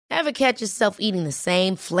Ever catch yourself eating the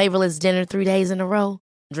same flavorless dinner 3 days in a row?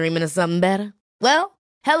 Dreaming of something better? Well,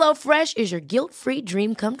 HelloFresh is your guilt-free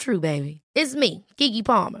dream come true, baby. It's me, Keke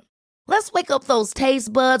Palmer. Let's wake up those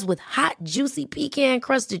taste buds with hot, juicy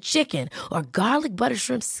pecan-crusted chicken or garlic butter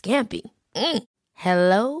shrimp scampi.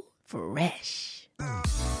 Hello Fresh.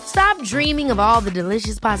 Stop dreaming of all the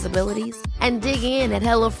delicious possibilities and dig in at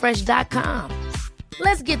HelloFresh.com.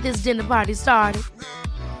 Let's get this dinner party started.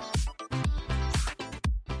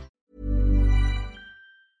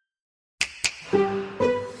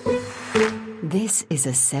 This is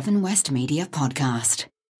a Seven West Media podcast.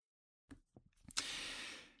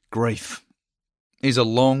 Grief is a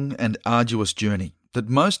long and arduous journey that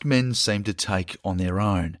most men seem to take on their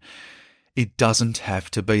own. It doesn't have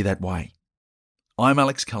to be that way. I'm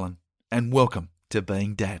Alex Cullen, and welcome to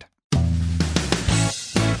Being Dad.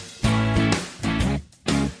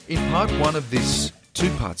 In part one of this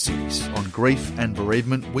two-part series on grief and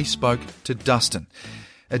bereavement, we spoke to Dustin,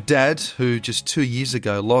 a dad who just 2 years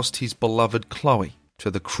ago lost his beloved Chloe to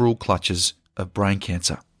the cruel clutches of brain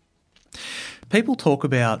cancer. People talk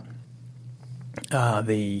about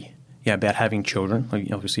about having children.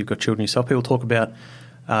 Obviously, you've got children yourself. People talk about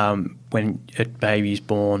when a baby is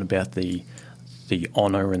born, about the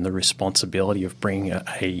honour and the responsibility of bringing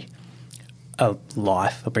a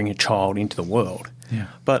life, of bringing a child into the world. Yeah.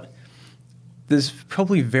 But there's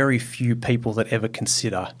probably very few people that ever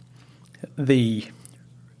consider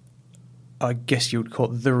I guess you would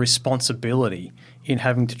call it the responsibility in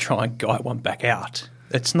having to try and guide one back out.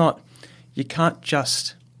 It's not, you can't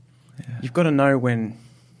just, you've got to know when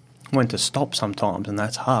to stop sometimes, and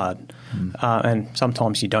that's hard. And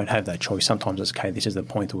sometimes you don't have that choice. Sometimes it's, okay, this is the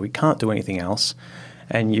point that we can't do anything else.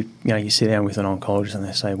 And you sit down with an oncologist and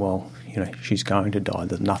they say, well, she's going to die.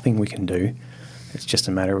 There's nothing we can do. It's just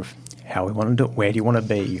a matter of how we want to do it. Where do you want to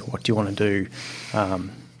be? What do you want to do?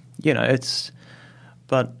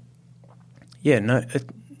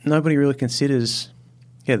 Nobody really considers.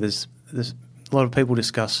 There's a lot of people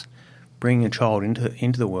discuss bringing a child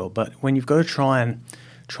into the world, but when you've got to try and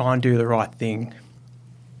do the right thing,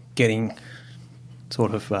 getting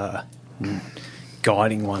sort of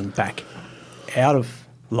guiding one back out of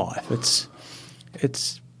life,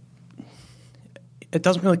 it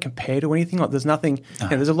doesn't really compare to anything. Like, there's nothing.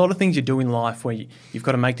 There's a lot of things you do in life where you've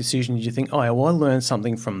got to make decisions. You think, oh, yeah, well, I learned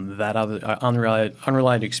something from that other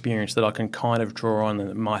unrelated experience that I can kind of draw on, and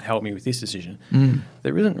it might help me with this decision.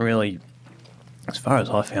 There isn't really, as far as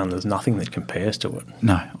I found, there's nothing that compares to it.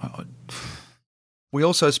 No. We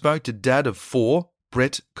also spoke to dad of 4,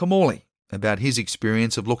 Brett Kamali, about his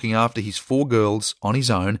experience of looking after his 4 girls on his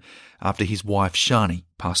own after his wife Shani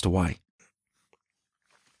passed away.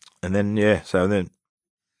 And then,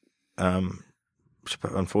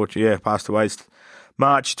 unfortunately, passed away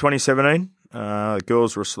March 2017.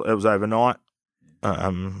 Girls it was overnight.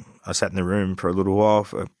 I sat in the room for a little while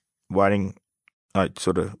waiting. I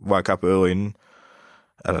sort of woke up early and,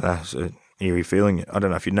 I don't know, it's an eerie feeling. I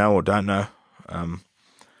don't know if you know or don't know. And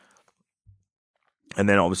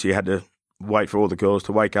then obviously you had to wait for all the girls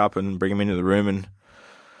to wake up and bring them into the room and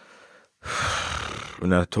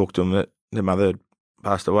talk to them that their mother had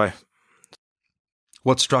passed away.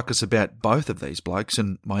 What struck us about both of these blokes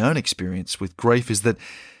and my own experience with grief is that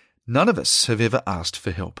none of us have ever asked for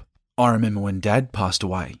help. I remember when Dad passed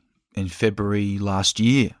away in February last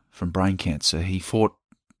year from brain cancer. He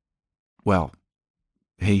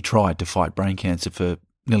tried to fight brain cancer for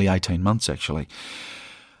nearly 18 months, actually.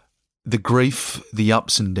 The grief, the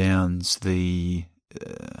ups and downs,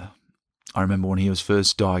 I remember when he was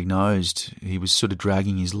first diagnosed, he was sort of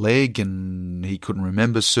dragging his leg and he couldn't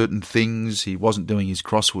remember certain things. He wasn't doing his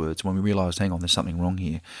crosswords when we realised, hang on, there's something wrong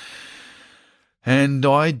here. And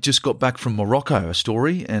I just got back from Morocco, a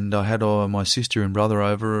story, and I had my sister and brother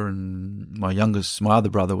over, and my other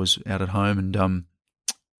brother was out at home, and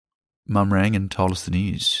Mum rang and told us the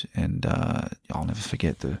news. And I'll never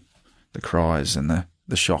forget the cries and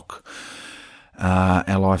the shock.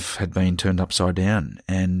 Our life had been turned upside down,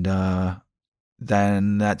 and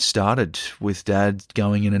then that started with Dad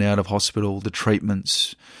going in and out of hospital, the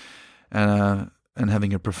treatments, and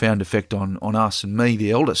having a profound effect on us and me, the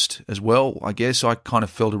eldest, as well. I guess I kind of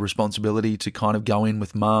felt a responsibility to kind of go in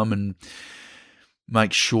with Mum and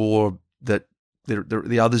make sure that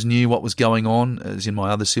the others knew what was going on, as in my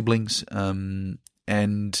other siblings, and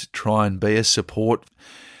try and be a support.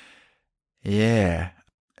 Yeah.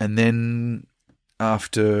 And then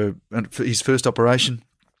after his first operation,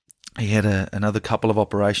 he had another couple of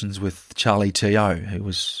operations with Charlie T.O., who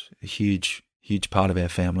was a huge part of our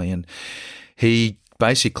family. And he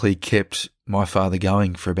basically kept my father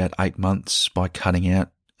going for about 8 months by cutting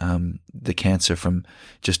out the cancer from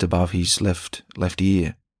just above his left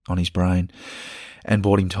ear on his brain, and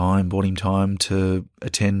bought him time to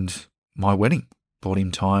attend my wedding, bought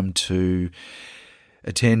him time to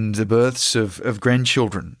attend the births of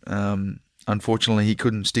grandchildren. Unfortunately, he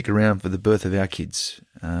couldn't stick around for the birth of our kids.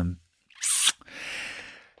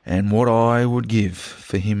 And what I would give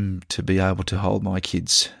for him to be able to hold my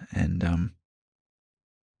kids. And,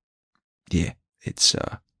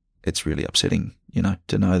 it's really upsetting,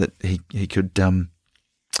 to know that he could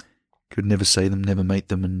never see them, never meet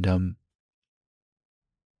them,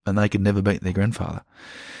 and they could never meet their grandfather.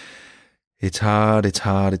 It's hard,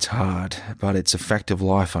 but it's a fact of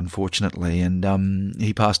life, unfortunately. And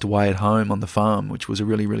he passed away at home on the farm, which was a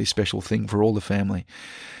really, really special thing for all the family.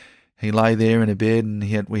 He lay there in a bed, and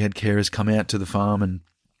we had carers come out to the farm, and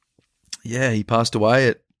he passed away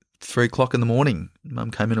at 3:00 in the morning. Mum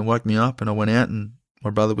came in and woke me up, and I went out, and my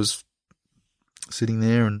brother was sitting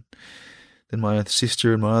there, and then my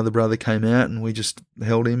sister and my other brother came out, and we just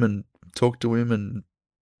held him and talked to him and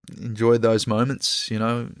enjoyed those moments,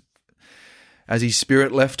 As his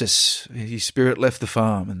spirit left us, his spirit left the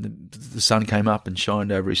farm, and the sun came up and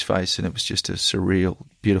shined over his face, and it was just a surreal,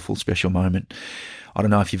 beautiful, special moment. I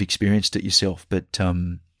don't know if you've experienced it yourself, but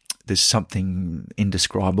there's something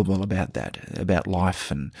indescribable about that, about life.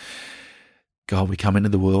 And God, we come into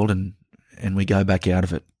the world and we go back out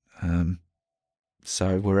of it.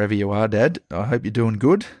 So wherever you are, Dad, I hope you're doing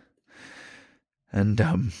good.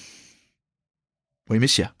 And we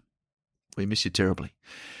miss you. We miss you terribly.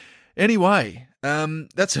 Anyway,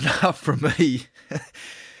 that's enough from me.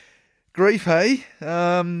 Grief, hey?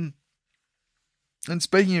 And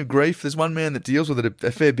speaking of grief, there's one man that deals with it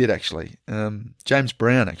a fair bit, actually. James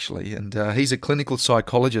Brown, actually. And he's a clinical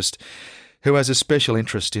psychologist who has a special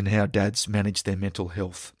interest in how dads manage their mental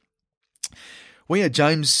health. We had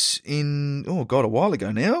James a while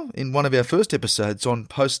ago now, in one of our first episodes on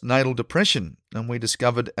postnatal depression, and we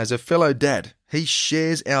discovered as a fellow dad, he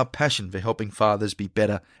shares our passion for helping fathers be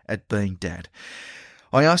better at being dad.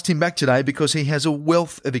 I asked him back today because he has a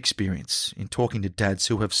wealth of experience in talking to dads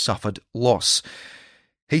who have suffered loss.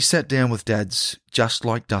 He sat down with dads just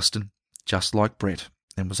like Dustin, just like Brett,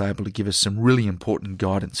 and was able to give us some really important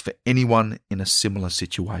guidance for anyone in a similar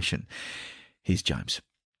situation. Here's James.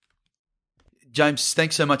 James,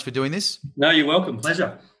 thanks so much for doing this. No, you're welcome.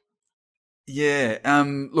 Pleasure. Yeah.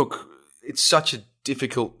 Look, it's such a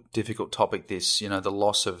difficult topic, this, the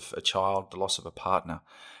loss of a child, the loss of a partner.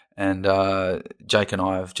 And Jake and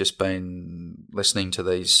I have just been listening to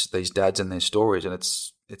these dads and their stories, and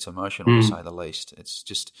it's emotional to say the least. It's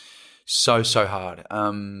just so hard.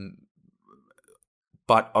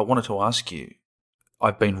 But I wanted to ask you,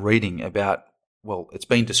 I've been reading about, it's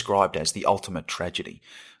been described as the ultimate tragedy,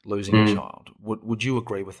 losing a child. Would you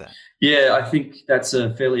agree with that? Yeah, I think that's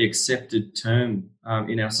a fairly accepted term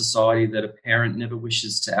in our society, that a parent never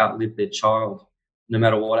wishes to outlive their child, no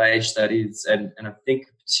matter what age that is. And I think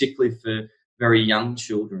particularly for very young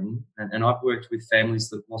children, and I've worked with families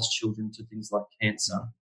that have lost children to things like cancer,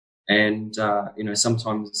 and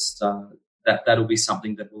sometimes that'll be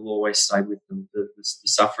something that will always stay with them, the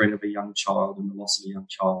suffering of a young child and the loss of a young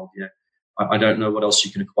child. Yeah, I don't know what else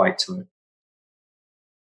you can equate to it.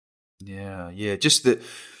 Yeah, just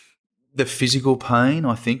the physical pain,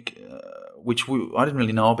 I think, which I didn't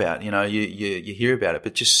really know about. You hear about it,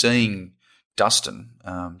 but just seeing Dustin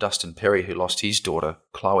Perry, who lost his daughter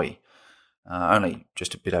Chloe only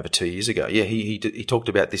just a bit over 2 years ago. Yeah, he talked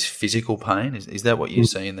about this physical pain. Is that what you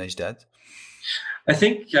see in these dads? I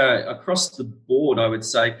think across the board, I would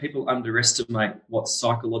say people underestimate what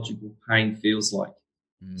psychological pain feels like.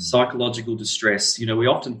 Psychological distress. We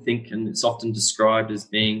often think, and it's often described as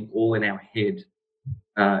being all in our head.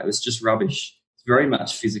 It was just rubbish. It's very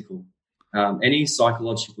much physical. Any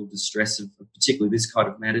psychological distress of particularly this kind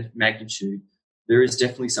of magnitude, there is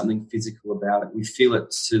definitely something physical about it. We feel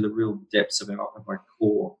it to the real depths of our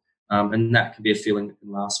core, and that can be a feeling that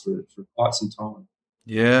can last for quite some time.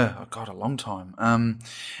 Yeah, God, a long time.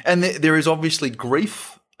 And there is obviously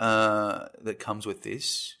grief that comes with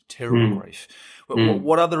this, terrible grief.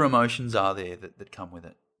 What other emotions are there that come with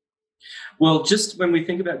it? Well, just when we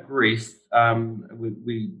think about grief,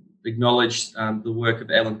 we acknowledge the work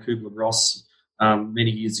of Alan Kubler-Ross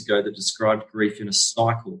many years ago that described grief in a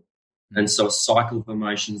cycle. And so a cycle of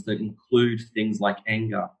emotions that include things like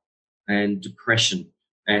anger and depression.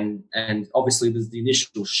 And obviously there's the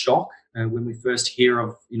initial shock when we first hear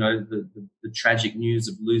of, the tragic news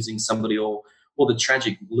of losing somebody, or the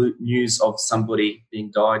tragic news of somebody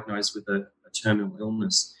being diagnosed with a terminal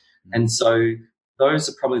illness. And so those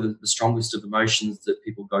are probably the strongest of emotions that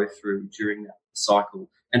people go through during that cycle.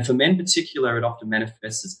 And for men in particular, it often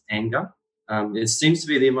manifests as anger. It seems to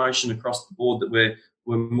be the emotion across the board that we're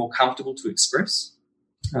more comfortable to express.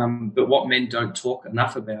 But what men don't talk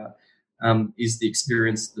enough about is the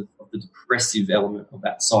experience of the depressive element of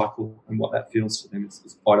that cycle, and what that feels for them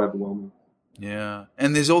is quite overwhelming. Yeah.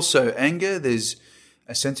 And there's also anger. There's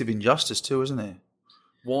a sense of injustice too, isn't there?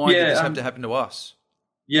 Why did this have to happen to us?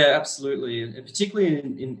 Yeah, absolutely. And particularly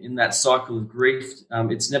in that cycle of grief,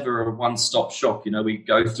 it's never a one-stop shop. You know, we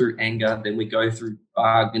go through anger, then we go through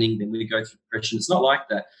bargaining, then we go through depression. It's not like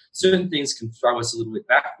that. Certain things can throw us a little bit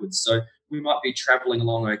backwards. So we might be traveling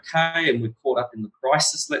along okay and we're caught up in the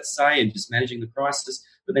crisis, let's say, and just managing the crisis.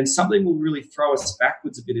 But then something will really throw us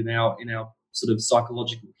backwards a bit in our sort of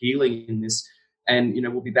psychological healing in this. And, you know,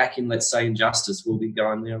 we'll be back in, let's say, injustice. We'll be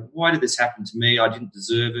going, you know, why did this happen to me? I didn't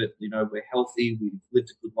deserve it. You know, we're healthy. We've lived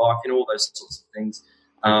a good life, all those sorts of things.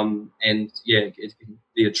 And, yeah, it can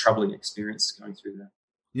be a troubling experience going through that.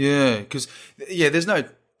 Yeah, because, there's no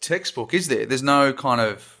textbook, is there? There's no kind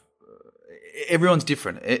of everyone's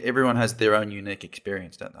different. Everyone has their own unique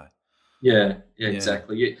experience, don't they? Yeah,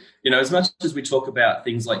 exactly. You know, as much as we talk about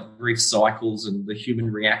things like grief cycles and the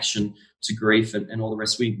human reaction to grief and all the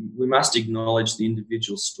rest, we must acknowledge the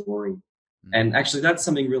individual story. And actually that's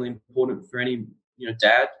something really important for any, you know,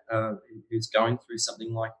 dad who's going through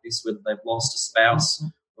something like this, whether they've lost a spouse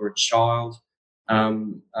or a child,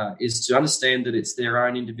 is to understand that it's their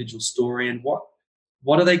own individual story, and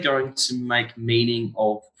what are they going to make meaning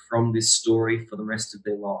of from this story for the rest of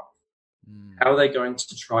their life. How are they going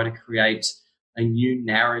to try to create a new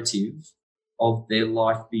narrative of their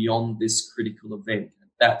life beyond this critical event?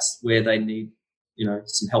 That's where they need, you know,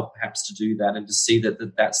 some help perhaps to do that, and to see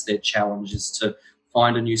that that's their challenge, is to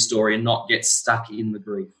find a new story and not get stuck in the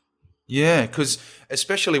grief. Yeah, because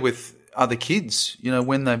especially with other kids, you know,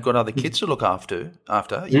 when they've got other kids to look after,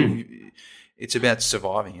 it's about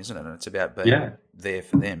surviving, isn't it? And it's about being there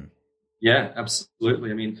for them. Yeah,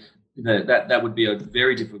 absolutely. I mean, that would be a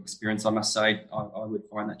very difficult experience, I must say. I would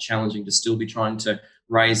find that challenging, to still be trying to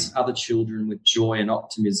raise other children with joy and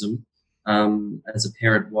optimism as a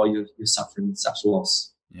parent while you're suffering such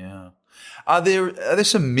loss. Yeah. Are there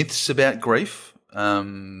some myths about grief?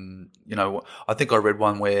 You know, I think I read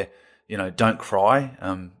one where, you know, don't cry,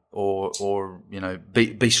 or you know,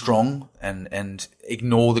 be strong and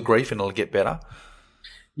ignore the grief and it'll get better.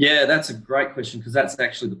 Yeah, that's a great question, because that's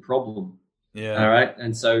actually the problem. Yeah. All right.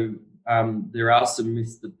 And so there are some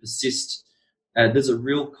myths that persist. There's a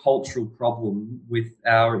real cultural problem with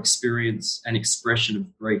our experience and expression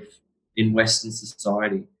of grief in Western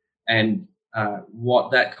society. And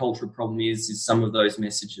what that cultural problem is some of those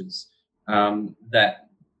messages that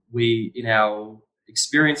we, in our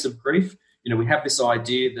experience of grief, you know, we have this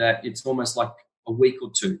idea that it's almost like a week or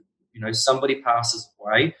two. You know, somebody passes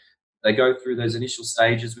away, they go through those initial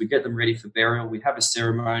stages, we get them ready for burial, we have a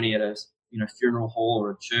ceremony at a, you know, funeral hall or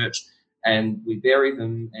a church, and we bury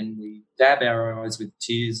them and we dab our eyes with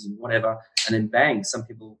tears and whatever, and then bang, some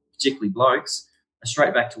people, particularly blokes, are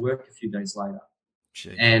straight back to work a few days later.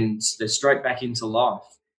 Gee. And they're straight back into life.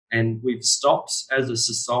 And we've stopped as a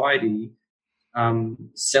society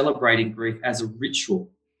celebrating grief as a ritual.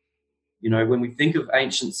 You know, when we think of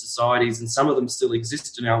ancient societies, and some of them still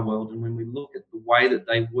exist in our world, and when we look at the way that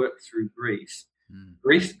they work through grief,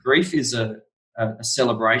 grief is a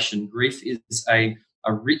celebration. Grief is a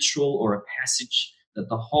ritual or a passage that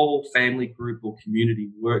the whole family, group or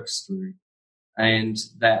community works through. And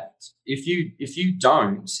that if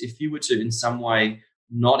you were to in some way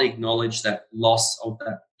not acknowledge that loss of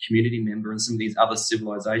that community member and some of these other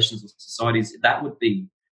civilizations or societies, that would be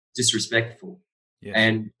disrespectful. Yes.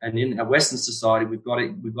 And in a Western society, we've got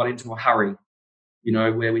into a hurry, you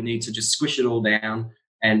know, where we need to just squish it all down,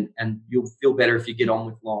 and you'll feel better if you get on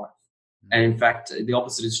with life. And in fact, the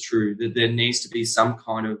opposite is true, that there needs to be some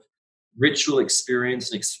kind of ritual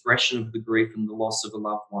experience and expression of the grief and the loss of a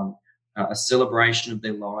loved one, a celebration of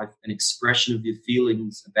their life, an expression of your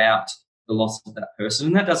feelings about the loss of that person.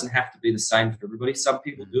 And that doesn't have to be the same for everybody. Some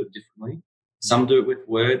people do it differently. Some do it with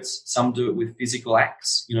words. Some do it with physical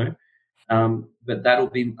acts, you know. But that'll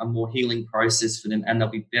be a more healing process for them, and they'll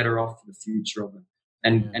be better off for the future of it.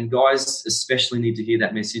 And guys especially need to hear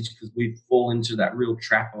that message, because we fall into that real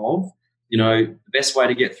trap of, you know, the best way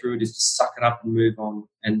to get through it is to suck it up and move on.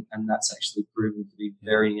 And that's actually proven to be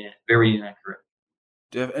very, very inaccurate.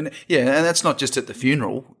 And and that's not just at the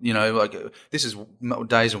funeral, you know, like this is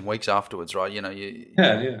days and weeks afterwards, right? You know,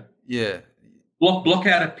 yeah. Block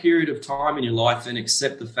out a period of time in your life and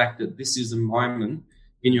accept the fact that this is a moment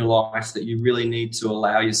in your life that you really need to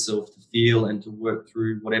allow yourself to feel and to work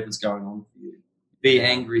through whatever's going on for you. Be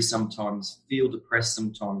angry sometimes, feel depressed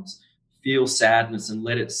sometimes, feel sadness and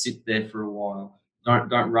let it sit there for a while.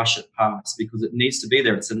 Don't rush it past, because it needs to be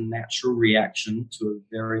there. It's a natural reaction to a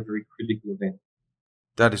very, very critical event.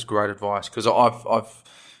 That is great advice, because I've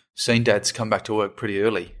seen dads come back to work pretty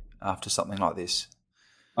early after something like this.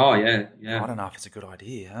 Oh, yeah. I don't know if it's a good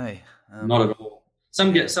idea, hey? Not at all.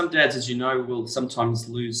 Some dads, as you know, will sometimes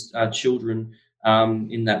lose children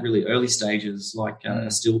in that really early stages, like a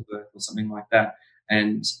stillbirth or something like that.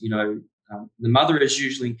 And, the mother is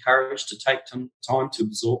usually encouraged to take time to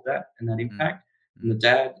absorb that and that impact. And the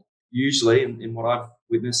dad, usually, in what I've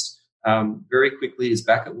witnessed, very quickly is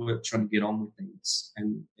back at work trying to get on with things.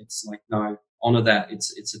 And it's like, no, honour that.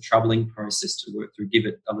 It's a troubling process to work through. Give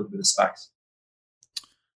it a little bit of space.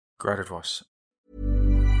 Great advice.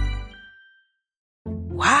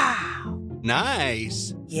 Wow.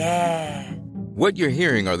 Nice. Yeah. What you're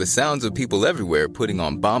hearing are the sounds of people everywhere putting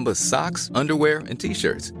on Bombas socks, underwear, and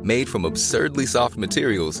T-shirts made from absurdly soft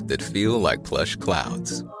materials that feel like plush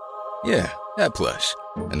clouds. Yeah, that plush.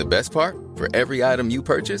 And the best part? For every item you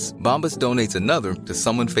purchase, Bombas donates another to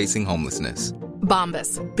someone facing homelessness.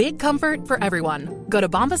 Bombas. Big comfort for everyone. Go to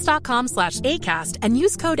bombas.com/ACAST and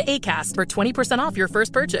use code ACAST for 20% off your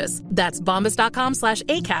first purchase. That's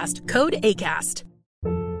bombas.com/ACAST. Code ACAST.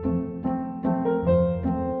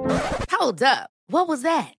 Hold up. What was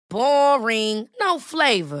that? Boring. No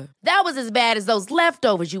flavor. That was as bad as those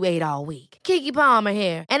leftovers you ate all week. Keke Palmer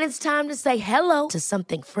here, and it's time to say hello to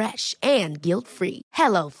something fresh and guilt-free.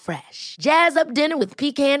 Hello Fresh. Jazz up dinner with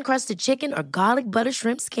pecan-crusted chicken or garlic butter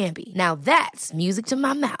shrimp scampi. Now that's music to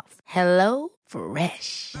my mouth. Hello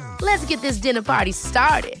Fresh. Let's get this dinner party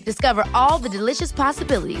started. Discover all the delicious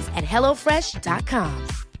possibilities at hellofresh.com.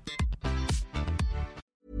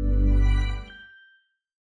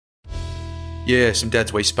 Yeah, some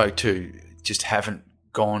dads we spoke to just haven't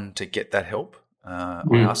gone to get that help. I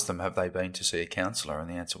asked them, have they been to see a counsellor? And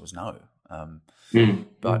the answer was no.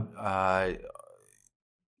 But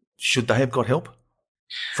should they have got help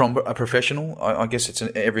from a professional? I guess it's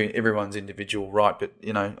everyone's individual right, but,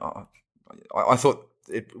 I thought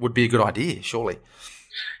it would be a good idea, surely.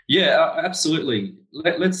 Yeah, absolutely.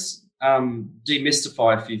 Let's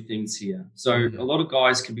demystify a few things here. So a lot of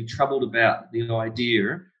guys can be troubled about the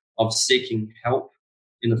idea of seeking help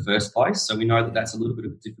in the first place. So we know that that's a little bit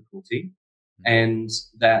of a difficulty, and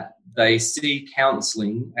that they see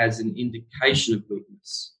counselling as an indication of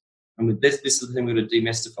weakness. And with this is the thing we're going to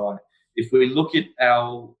demystify. If we look at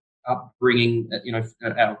our upbringing,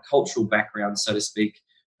 our cultural background, so to speak,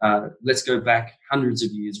 let's go back hundreds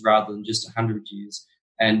of years rather than just 100 years.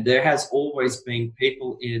 And there has always been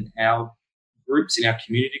people in our groups, in our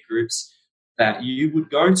community groups, that you would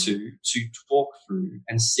go to talk through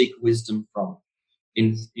and seek wisdom from.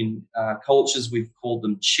 In cultures, we've called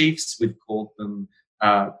them chiefs, we've called them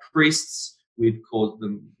priests, we've called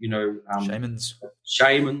them,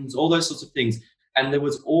 shamans, all those sorts of things. And there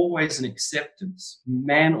was always an acceptance,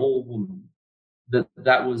 man or woman,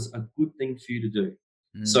 that was a good thing for you to do.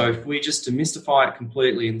 So if we just demystify it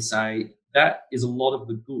completely and say that is a lot of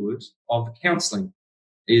the good of counselling,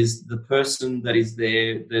 is the person that is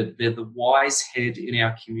there, they're the wise head in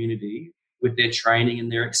our community with their training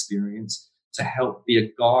and their experience to help be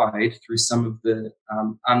a guide through some of the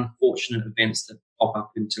unfortunate events that pop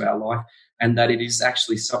up into our life, and that it is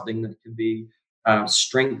actually something that can be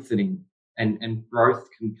strengthening and growth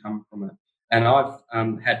can come from it. And I've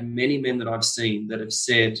had many men that I've seen that have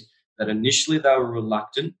said that initially they were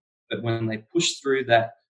reluctant, but when they pushed through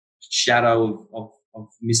that shadow of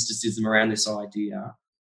mysticism around this idea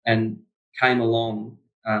and came along,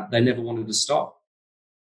 they never wanted to stop.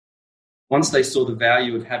 Once they saw the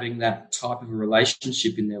value of having that type of a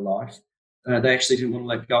relationship in their life, they actually didn't want to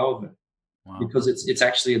let go of it. Wow. Because it's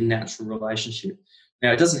actually a natural relationship.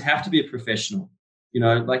 Now, it doesn't have to be a professional,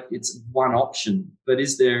 it's one option. But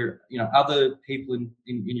is there, other people in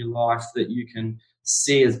your life that you can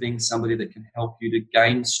see as being somebody that can help you to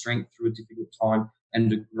gain strength through a difficult time and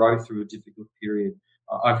to grow through a difficult period?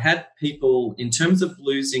 I've had people, in terms of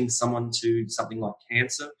losing someone to something like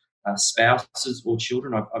cancer, spouses or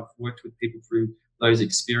children, I've worked with people through those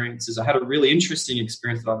experiences. I had a really interesting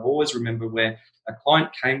experience that I always remember, where a client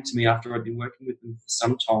came to me after I'd been working with them for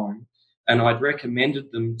some time, and I'd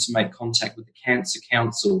recommended them to make contact with the Cancer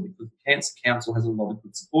Council, because the Cancer Council has a lot of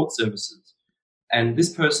good support services. And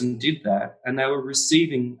this person did that, and they were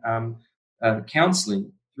receiving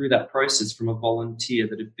counselling through that process from a volunteer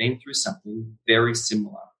that had been through something very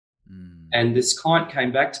similar. And this client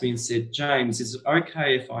came back to me and said, James, is it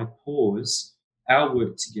okay if I pause our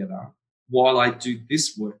work together while I do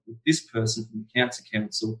this work with this person from the Cancer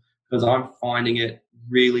Council, because I'm finding it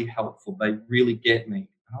really helpful. They really get me.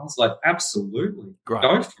 And I was like, absolutely,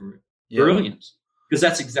 Go for it. Yeah. brilliant. Because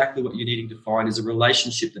that's exactly what you're needing to find is a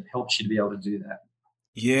relationship that helps you to be able to do that.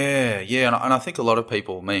 Yeah, and I think a lot of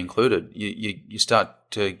people, me included, you start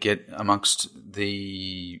to get amongst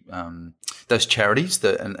the those charities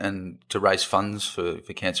and to raise funds for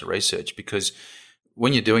cancer research, because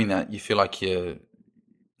when you're doing that, you feel like you're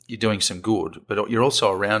doing some good, but you're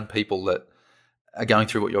also around people that are going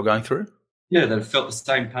through what you're going through. Yeah, that have felt the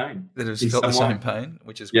same pain. That have felt the same pain,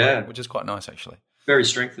 which is quite nice, actually. Very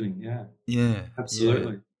strengthening. Yeah. Yeah.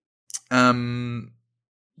 Absolutely. Yeah.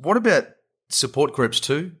 What about support groups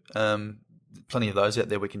too? Plenty of those out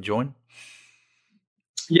there we can join.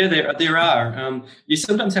 Yeah, there are. You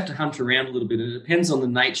sometimes have to hunt around a little bit. It depends on the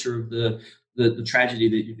nature of the tragedy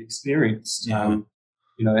that you've experienced. Yeah.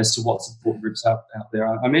 As to what support groups are out there.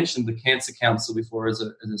 I mentioned the Cancer Council before as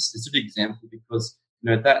a specific example because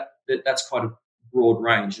that's quite a broad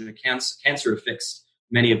range. Cancer affects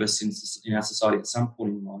many of us in our society at some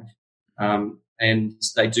point in life, and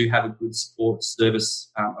they do have a good support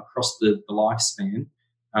service across the lifespan,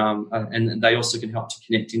 and they also can help to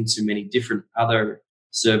connect into many different other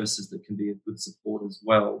services that can be a good support as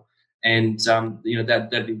well. And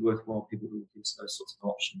that'd be worthwhile people to look into those sorts of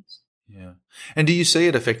options. Yeah. And do you see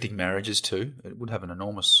it affecting marriages too? It would have an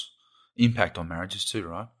enormous impact on marriages too,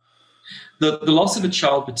 right? The loss of a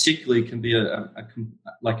child particularly can be a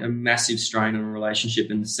massive strain on a relationship,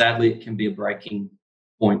 and sadly it can be a breaking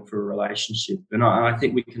point for a relationship. And I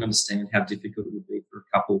think we can understand how difficult it would be for a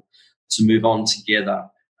couple to move on together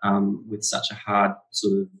with such a hard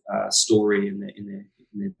sort of story in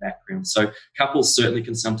their background. So couples certainly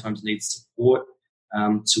can sometimes need support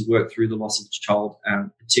to work through the loss of a child,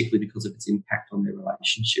 particularly because of its impact on their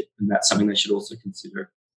relationship, and that's something they should also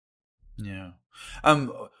consider. Yeah.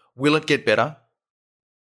 Will it get better?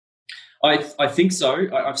 I think so.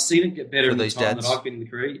 I've seen it get better for in the these time dads? that I've been in the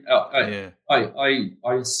career.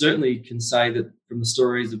 I certainly can say that from the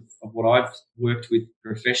stories of what I've worked with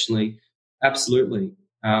professionally, absolutely.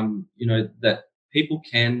 That people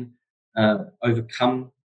can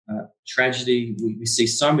overcome tragedy. We see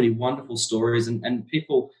so many wonderful stories, and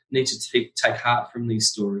people need to take heart from these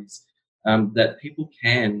stories, that people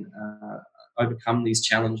can overcome these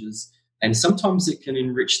challenges, and sometimes it can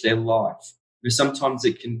enrich their life. Sometimes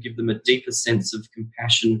it can give them a deeper sense of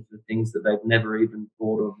compassion for things that they've never even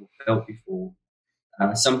thought of or felt before.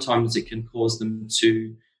 Sometimes it can cause them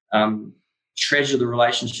to treasure the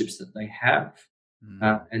relationships that they have,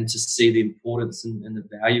 and to see the importance and the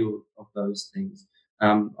value of those things.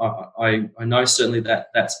 I know certainly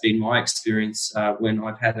that's been my experience when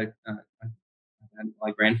I've had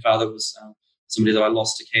my grandfather was somebody that I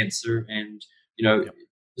lost to cancer, and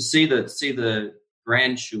to see the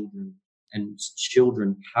grandchildren and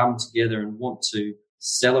children come together and want to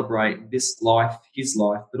celebrate this life, his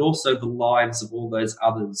life, but also the lives of all those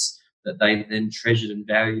others that they then treasured and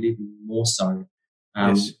valued even more so.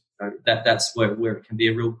 Yes. So that's where it can be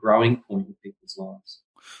a real growing point in people's lives.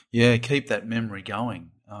 Yeah, keep that memory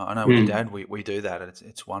going. I know with Dad we do that.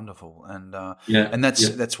 It's wonderful, and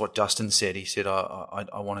that's what Dustin said. He said,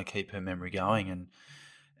 "I want to keep her memory going,"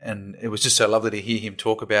 and it was just so lovely to hear him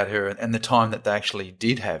talk about her and the time that they actually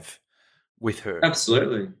did have with her.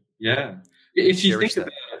 Absolutely, yeah. If you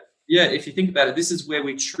think about it, this is where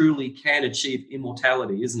we truly can achieve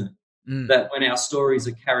immortality, isn't it? That when our stories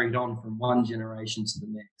are carried on from one generation to the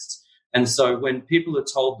next, and so when people are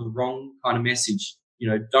told the wrong kind of message,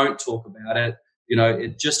 don't talk about it.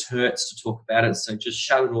 It just hurts to talk about it, so just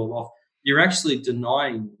shut it all off. You're actually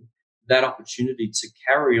denying that opportunity to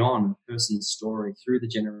carry on a person's story through the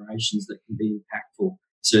generations that can be impactful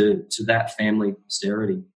to that family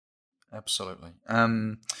posterity. Absolutely.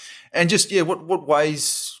 And just, what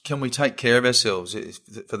ways can we take care of ourselves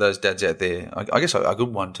for those dads out there? I guess a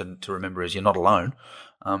good one to remember is you're not alone.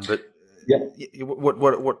 But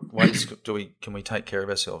what ways can we take care of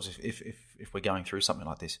ourselves if we're going through something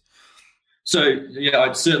like this? So,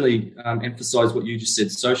 I'd certainly emphasise what you just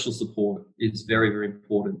said. Social support is very, very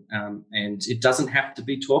important, and it doesn't have to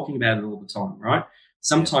be talking about it all the time, right?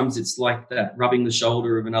 Sometimes it's like that, rubbing the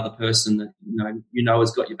shoulder of another person that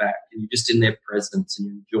has got your back, and you're just in their presence and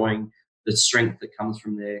you're enjoying the strength that comes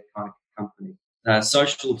from their kind of company.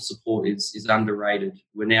 Social support is underrated.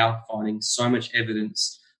 We're now finding so much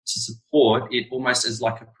evidence to support it almost as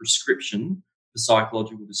like a prescription for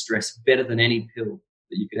psychological distress, better than any pill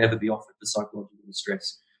that you could ever be offered for psychological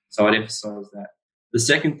distress. So I'd emphasise that. The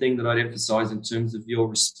second thing that I'd emphasise in terms of your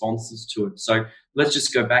responses to it. So let's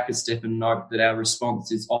just go back a step and note that our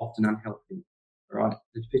response is often unhealthy, right?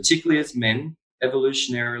 Particularly as men,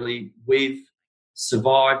 evolutionarily, we've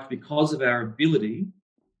survived because of our ability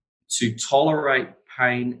to tolerate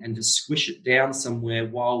pain and to squish it down somewhere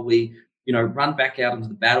while we, run back out into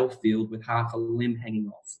the battlefield with half a limb hanging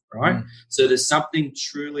off, right? So there's something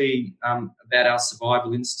truly about our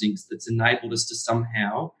survival instincts that's enabled us to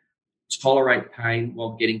somehow tolerate pain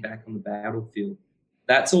while getting back on the battlefield.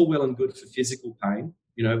 That's all well and good for physical pain.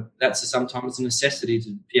 That's sometimes a necessity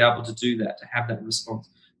to be able to do that, to have that response.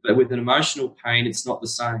 But with an emotional pain, it's not the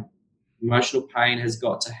same. Emotional pain has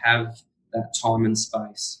got to have that time and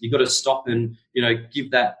space. You've got to stop and,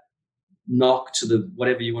 give that knock to the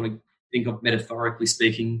whatever you want to think of metaphorically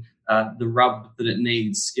speaking, the rub that it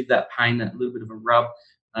needs. Give that pain that little bit of a rub.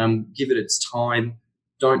 Give it its time.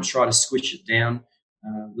 Don't try to squish it down.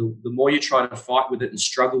 The more you try to fight with it and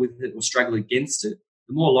struggle with it or struggle against it,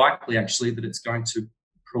 the more likely actually that it's going to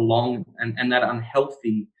prolong and that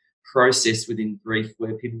unhealthy process within grief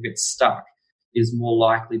where people get stuck is more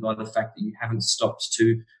likely by the fact that you haven't stopped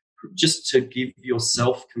to give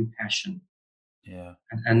yourself compassion. Yeah.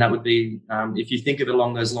 And that would be, if you think of it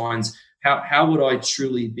along those lines, how would I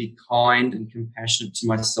truly be kind and compassionate to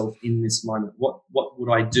myself in this moment? What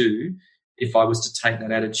would I do if I was to take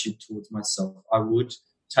that attitude towards myself? I would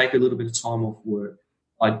take a little bit of time off work.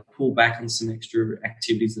 I'd pull back on some extra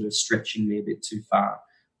activities that are stretching me a bit too far.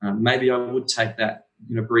 Maybe I would take that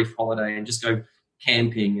brief holiday and just go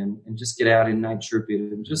camping and just get out in nature a bit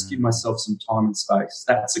and just give myself some time and space.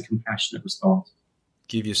 That's a compassionate response.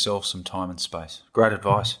 Give yourself some time and space. Great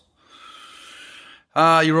advice.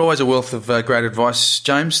 You're always a wealth of great advice,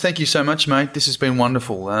 James. Thank you so much, mate. This has been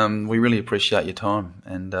wonderful. We really appreciate your time,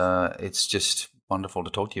 and it's just wonderful to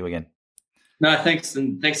talk to you again. No, thanks,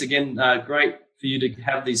 and thanks again. Great for you to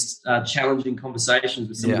have these challenging conversations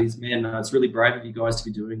with some of these men. It's really brave of you guys to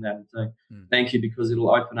be doing that. So thank you, because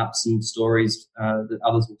it'll open up some stories that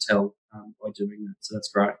others will tell by doing that. So that's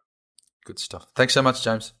great. Good stuff. Thanks so much,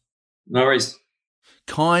 James. No worries.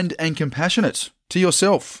 Kind and compassionate to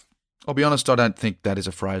yourself. I'll be honest, I don't think that is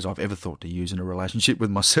a phrase I've ever thought to use in a relationship with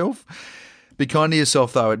myself. Be kind to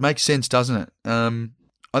yourself, though. It makes sense, doesn't it?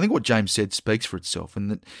 I think what James said speaks for itself, and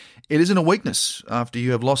that it isn't a weakness after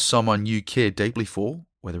you have lost someone you care deeply for,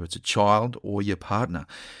 whether it's a child or your partner,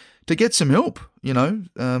 to get some help,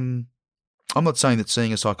 I'm not saying that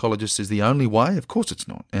seeing a psychologist is the only way. Of course it's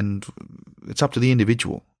not. And it's up to the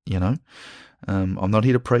individual, I'm not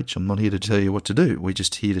here to preach. I'm not here to tell you what to do. We're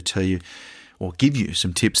just here to tell you or give you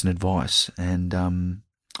some tips and advice. And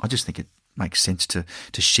I just think it makes sense to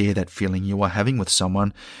share that feeling you are having with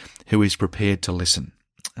someone who is prepared to listen,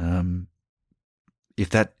 if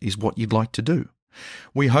that is what you'd like to do.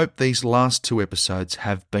 We hope these last 2 episodes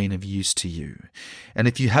have been of use to you. And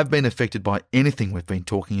if you have been affected by anything we've been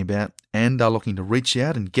talking about and are looking to reach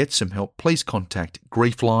out and get some help, please contact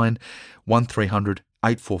Griefline 1300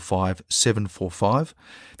 845 745.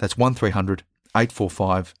 That's 1300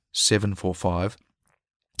 845 745.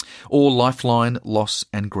 Or Lifeline Loss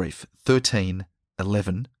and Grief 13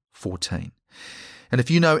 11 14. And if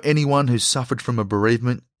you know anyone who's suffered from a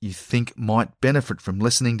bereavement you think might benefit from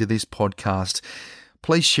listening to this podcast,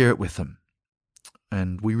 please share it with them.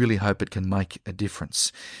 And we really hope it can make a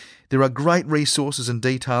difference. There are great resources and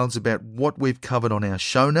details about what we've covered on our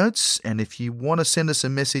show notes. And if you want to send us a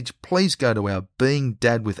message, please go to our Being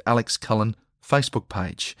Dad with Alex Cullen Facebook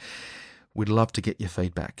page. We'd love to get your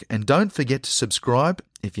feedback. And don't forget to subscribe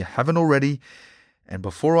if you haven't already. And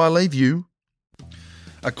before I leave you,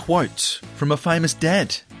 a quote from a famous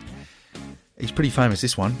dad. He's pretty famous,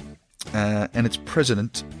 this one. And it's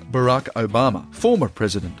President Barack Obama. Former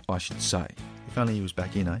president, I should say. If only he was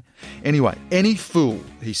back in, eh? Anyway, any fool,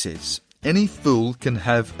 he says, any fool can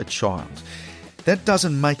have a child. That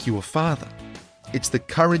doesn't make you a father. It's the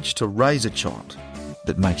courage to raise a child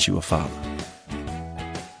that makes you a father.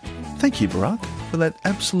 Thank you, Barack, for that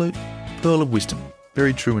absolute pearl of wisdom.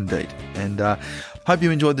 Very true indeed. And hope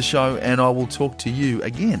you enjoyed the show, and I will talk to you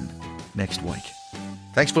again next week.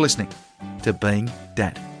 Thanks for listening to Being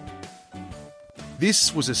Dad.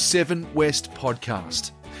 This was a 7 West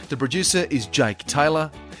podcast. The producer is Jake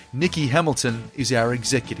Taylor. Nikki Hamilton is our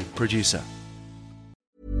executive producer.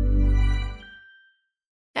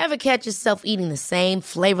 Ever catch yourself eating the same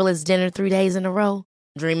flavorless dinner 3 days in a row?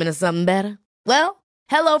 Dreaming of something better? Well,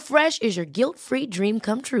 HelloFresh is your guilt-free dream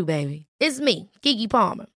come true, baby. It's me, Keke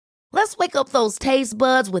Palmer. Let's wake up those taste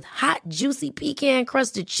buds with hot, juicy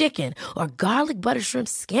pecan-crusted chicken or garlic butter shrimp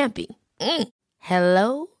scampi.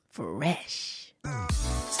 Hello Fresh.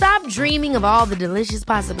 Stop dreaming of all the delicious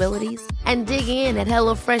possibilities and dig in at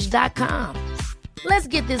HelloFresh.com. Let's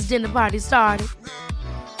get this dinner party started.